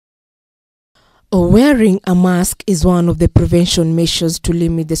Wearing a mask is one of the prevention measures to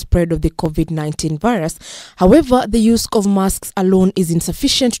limit the spread of the COVID-19 virus. However, the use of masks alone is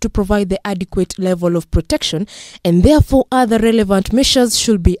insufficient to provide the adequate level of protection, and therefore other relevant measures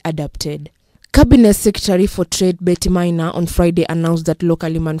should be adopted. Cabinet Secretary for Trade Betty Maina on Friday announced that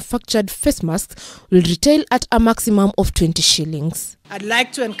locally manufactured face masks will retail at a maximum of 20 shillings. I'd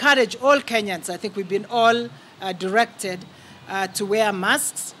like to encourage all Kenyans. I think we've been all directed to wear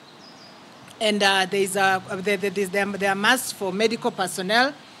masks. And there are masks for medical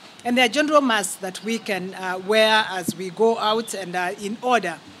personnel, and there are general masks that we can wear as we go out, and in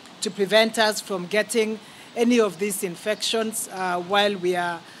order to prevent us from getting any of these infections while we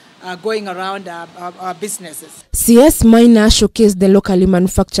are going around our businesses. CS Maina showcased the locally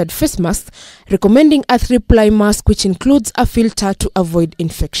manufactured face masks, recommending a 3-ply mask which includes a filter to avoid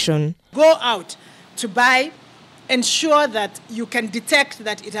infection. Go out to buy. Ensure that you can detect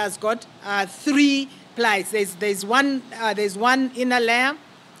that it has got 3 plies. There's one inner layer,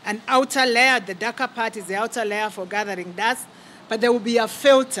 an outer layer. The darker part is the outer layer for gathering dust, but there will be a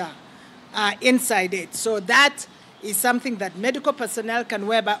filter inside it. So that is something that medical personnel can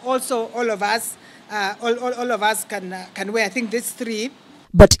wear, but also all of us can wear. I think these 3.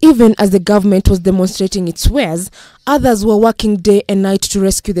 But even as the government was demonstrating its wares, others were working day and night to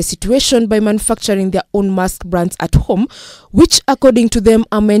rescue the situation by manufacturing their own mask brands at home, which according to them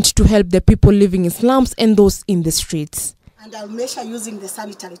are meant to help the people living in slums and those in the streets. And I'll measure using the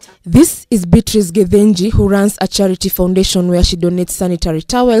sanitary towel. This is Beatrice Gethenji, who runs a charity foundation where she donates sanitary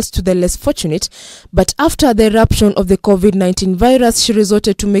towels to the less fortunate. But after the eruption of the COVID-19 virus, she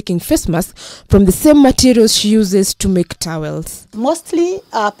resorted to making face masks from the same materials she uses to make towels. Mostly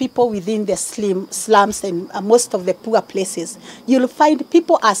people within the slums and most of the poor places, you'll find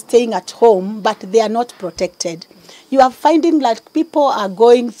people are staying at home, but they are not protected. You are finding like people are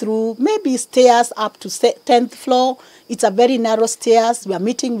going through maybe stairs up to 10th floor. It's a very narrow stairs. We are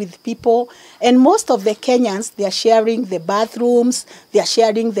meeting with people. And most of the Kenyans, they are sharing the bathrooms, they are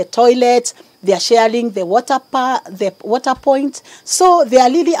sharing the toilets, they are sharing the water point. So they are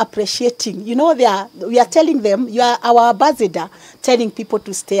really appreciating. You know, we are telling them, you are our ambassador, telling people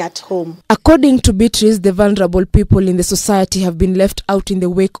to stay at home. According to Beatrice, the vulnerable people in the society have been left out in the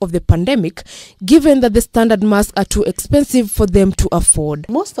wake of the pandemic, given that the standard masks are too expensive for them to afford.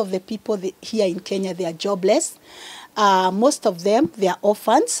 Most of the people here in Kenya, they are jobless. Most of them, they are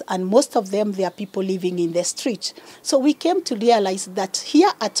orphans, and most of them, they are people living in the street. So we came to realize that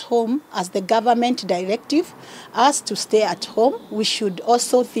here at home, as the government directive, us to stay at home, we should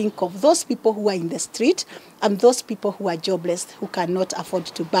also think of those people who are in the street and those people who are jobless, who cannot afford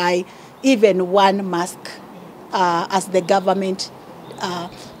to buy even one mask as the government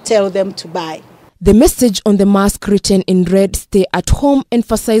tell them to buy. The message on the mask, written in red, "Stay at home,"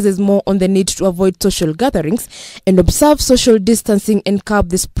 emphasizes more on the need to avoid social gatherings and observe social distancing and curb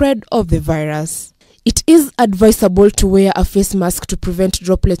the spread of the virus. It is advisable to wear a face mask to prevent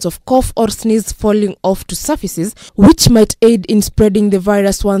droplets of cough or sneeze falling off to surfaces, which might aid in spreading the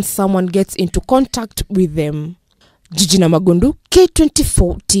virus once someone gets into contact with them. Jijina Magundu,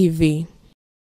 K24 TV.